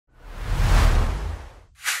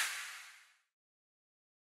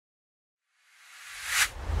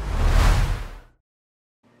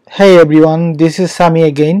Hey everyone, this is Sami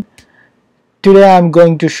again. Today I'm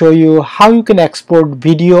going to show you how you can export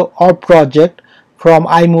video or project from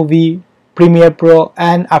iMOVIE, Premiere Pro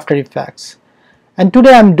and After Effects. And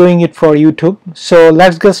today I'm doing it for YouTube, so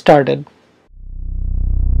let's get started.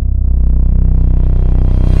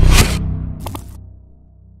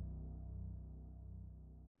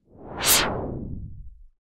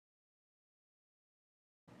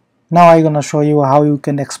 Now I'm gonna show you how you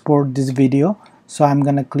can export this video. So I'm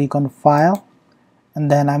gonna click on File,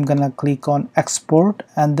 and then I'm gonna click on Export,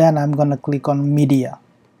 and then I'm gonna click on Media.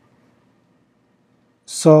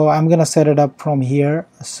 So I'm gonna set it up from here.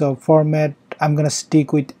 So format, I'm gonna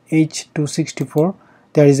stick with H264.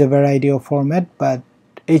 There is a variety of format, but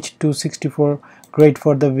H264 great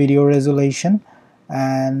for the video resolution.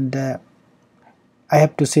 And I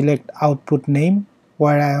have to select output name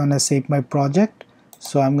where I want to save my project.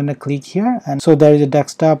 So I'm gonna click here, and so there is a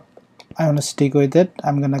desktop. I want to stick with it.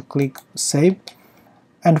 I'm gonna click save,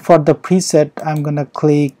 and for the preset I'm gonna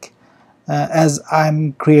click as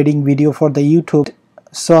I'm creating video for the YouTube.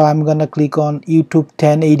 So I'm gonna click on YouTube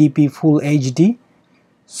 1080p Full HD.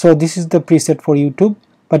 So this is the preset for YouTube,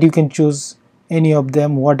 but you can choose any of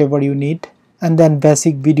them, whatever you need. And then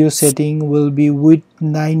basic video setting will be width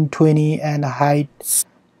 920 and height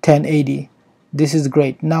 1080. This is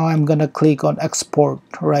great. Now I'm gonna click on export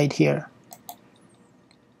right here.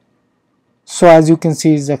 So as you can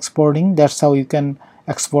see, it's exporting. That's how you can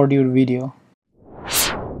export your video.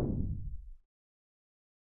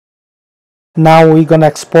 Now we're gonna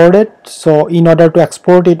export it. So in order to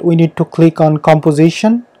export it, we need to click on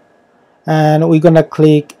composition, and we're gonna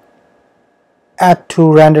click add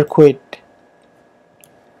to render quit.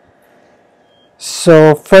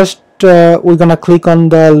 So first we're gonna click on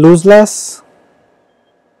the lossless,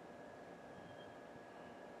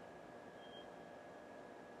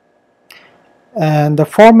 and the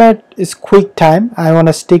format is QuickTime. I want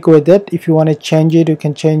to stick with it. If you want to change it, you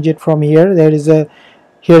can change it from here. Here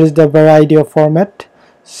is the variety of format.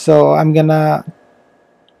 So I'm gonna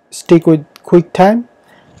stick with QuickTime,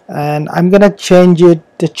 and I'm gonna change it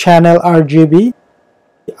the channel RGB.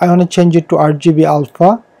 I want to change it to RGB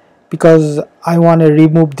alpha because I want to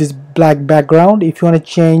remove this black background. If you want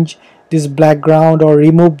to change this background or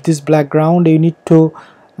remove this background, you need to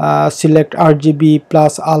select RGB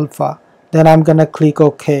plus alpha. Then I'm gonna click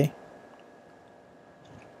OK.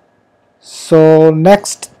 So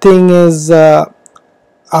next thing is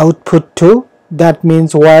output to. That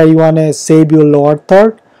means where you want to save your lower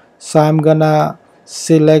third. So I'm gonna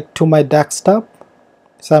select to my desktop.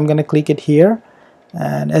 So I'm gonna click it here,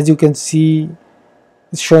 and as you can see,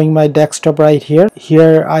 it's showing my desktop right here.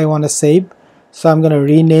 Here I want to save, so I'm gonna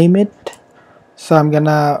rename it. So I'm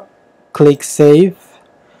gonna click save.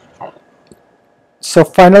 So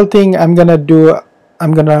final thing I'm gonna do,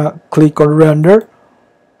 I'm gonna click on render.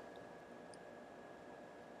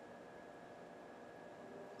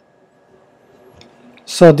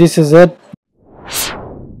 So this is it.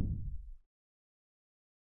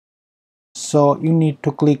 So you need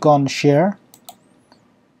to click on share,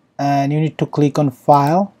 and you need to click on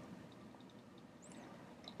file,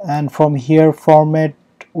 and from here format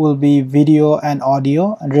will be video and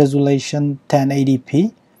audio and resolution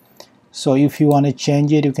 1080p. So if you want to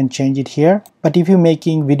change it, you can change it here, but if you're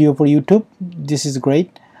making video for YouTube, this is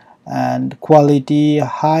great. And quality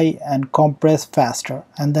high and compress faster,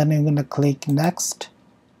 and then I'm gonna click next.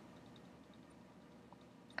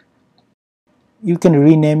 You can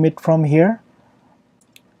rename it from here.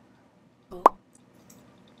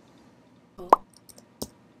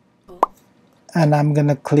 And I'm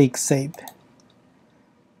gonna click save.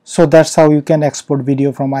 So that's how you can export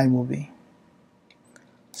video from iMOVIE.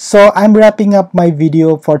 So I'm wrapping up my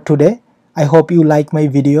video for today. I hope you like my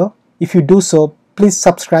video. If you do so, please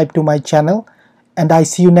subscribe to my channel, and I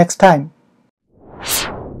see you next time.